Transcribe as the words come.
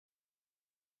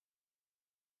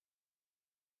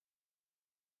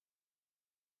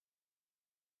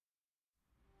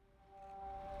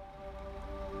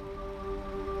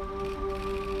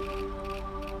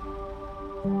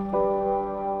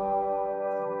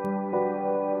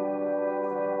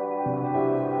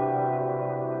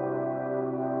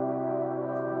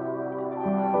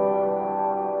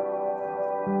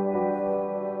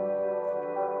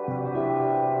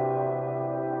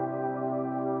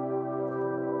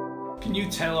Can you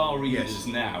tell our readers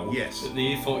now that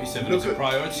the E47 is a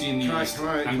priority in the East,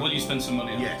 and will you spend some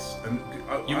money on it? Yes. And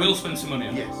you will spend some money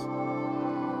on it? Yes.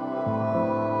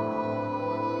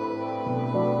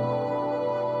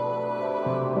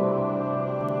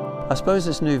 I suppose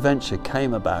this new venture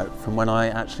came about from when I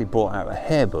actually brought out a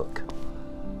hare book.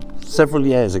 Several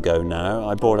years ago now,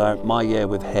 I brought out My Year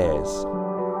with Hares.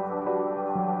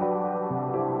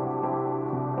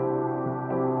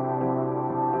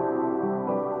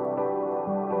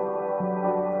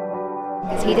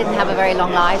 He didn't have a very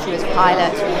long life. He was a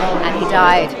pilot and he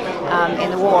died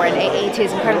in the war, and it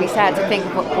is incredibly sad to think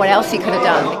of what else he could have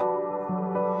done.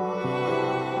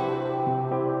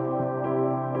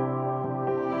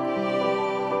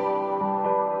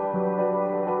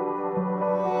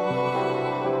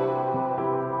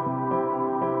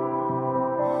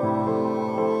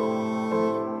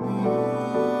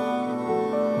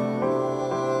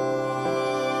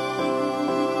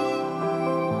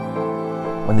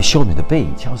 When they showed me the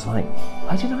beach, I was like,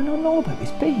 how did I not know about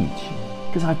this beach?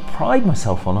 Because I pride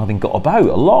myself on having got about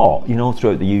a lot, you know,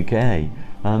 throughout the UK.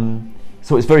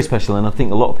 So it's very special, and I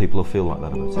think a lot of people will feel like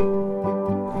that about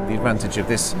it. The advantage of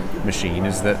this machine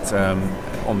is that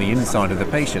on the inside of the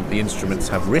patient, the instruments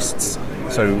have wrists.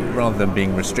 So rather than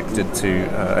being restricted to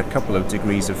a couple of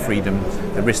degrees of freedom,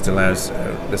 the wrist allows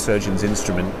the surgeon's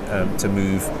instrument to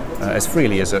move as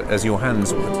freely as your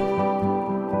hands would.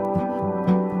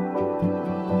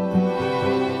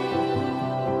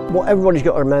 What everybody's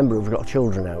got to remember who've got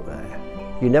children out there,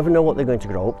 you never know what they're going to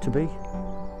grow up to be.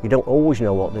 You don't always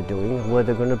know what they're doing and where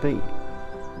they're going to be.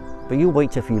 But you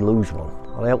wait till you lose one,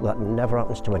 and I hope that never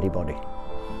happens to anybody,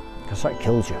 because that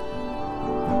kills you.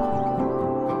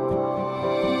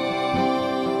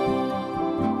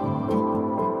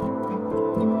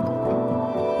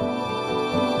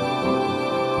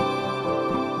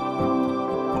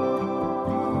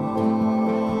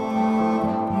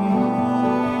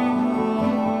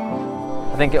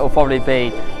 I think it will probably be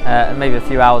maybe a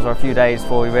few hours or a few days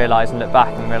before we realise and look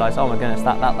back and realise, oh my goodness,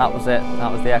 that was it.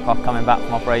 That was the aircraft coming back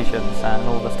from operations and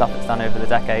all the stuff it's done over the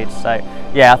decades. So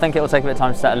yeah, I think it will take a bit of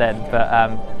time to settle in,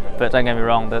 but don't get me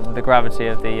wrong, the gravity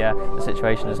of the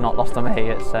situation is not lost on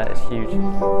me. It's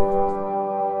huge.